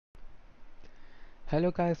Hello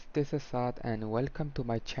guys, this is Saad and welcome to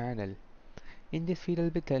my channel. In this video I'll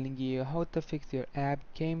be telling you how to fix your app,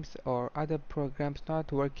 games or other programs not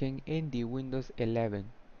working in the Windows 11.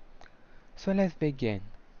 So let's begin.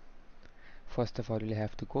 First of all, you'll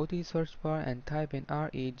have to go to the search bar and type in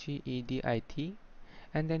REGEDIT,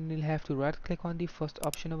 and then you'll have to right click on the first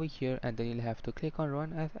option over here, and then you'll have to click on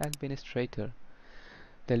run as administrator.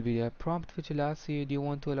 There'll be a prompt which will ask you, do you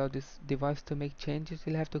want to allow this device to make changes?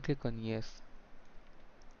 You'll have to click on yes.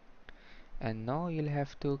 And now you'll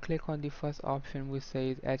have to click on the first option which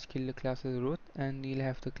says HKiller classes root, and you'll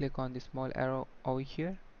have to click on the small arrow over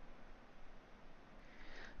here.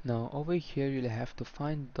 Now over here you'll have to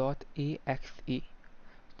find .exe.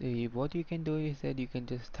 What you can do is that you can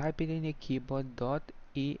just type it in your keyboard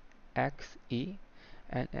 .exe,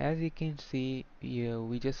 and as you can see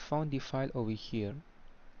we just found the file over here.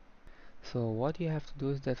 So what you have to do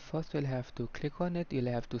is that first you'll have to click on it,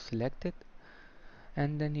 you'll have to select it,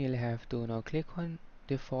 and then you'll have to now click on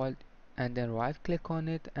default and then right click on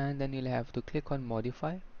it, and then you'll have to click on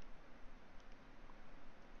modify.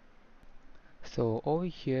 So over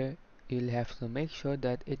here you'll have to make sure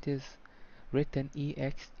that it is written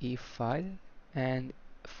exe file, and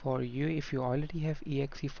for you, if you already have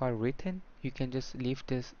exe file written, you can just leave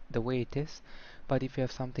this the way it is, but if you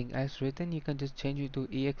have something else written, you can just change it to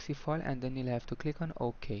exe file, and then you'll have to click on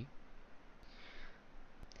OK.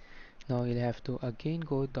 Now you'll have to again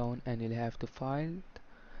go down and you'll have to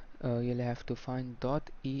you'll have to find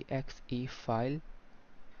 .exe file.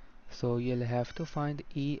 So you'll have to find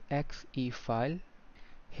exe file.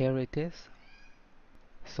 Here it is.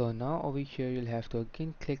 So now over here you'll have to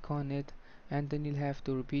again click on it, and then you'll have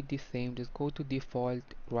to repeat the same. Just go to default,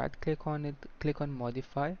 right click on it, click on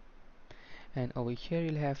modify, and over here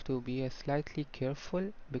you'll have to be slightly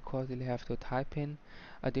careful because you'll have to type in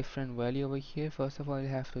a different value over here. First of all you'll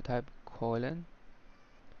have to type colon,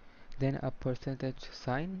 then a percentage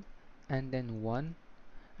sign, and then 1,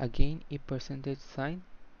 again a percentage sign,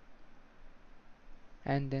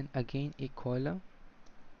 and then again a column,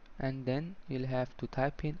 and then you'll have to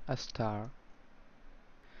type in a star.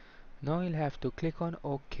 Now you'll have to click on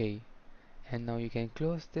OK, and now you can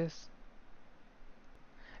close this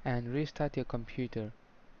and restart your computer.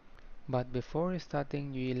 But before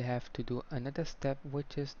restarting, you'll have to do another step,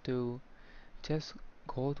 which is to just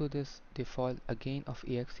go to this default again of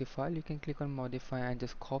exe file. You can click on modify and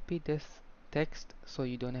just copy this text so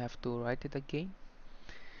you don't have to write it again.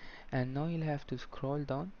 And now you'll have to scroll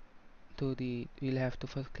down to you'll have to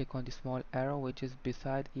first click on the small arrow which is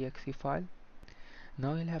beside exe file.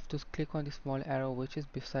 Now you'll have to click on the small arrow which is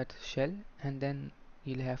beside shell, and then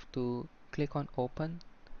you'll have to click on open,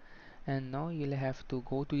 and now you'll have to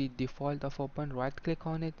go to the default of open, right click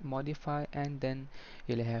on it, modify, and then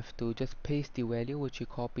you'll have to just paste the value which you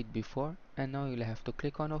copied before, and now you'll have to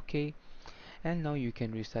click on OK, and now you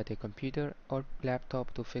can restart your computer or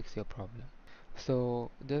laptop to fix your problem. So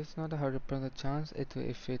there's not a 100% chance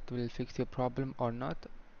if it will fix your problem or not,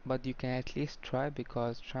 but you can at least try,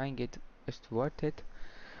 because trying it is worth it,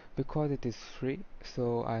 because it is free.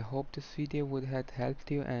 So I hope this video would have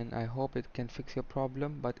helped you, and I hope it can fix your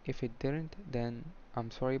problem, but if it didn't, then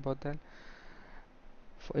I'm sorry about that.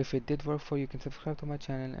 If it did work for you, you can subscribe to my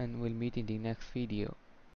channel, and we'll meet in the next video.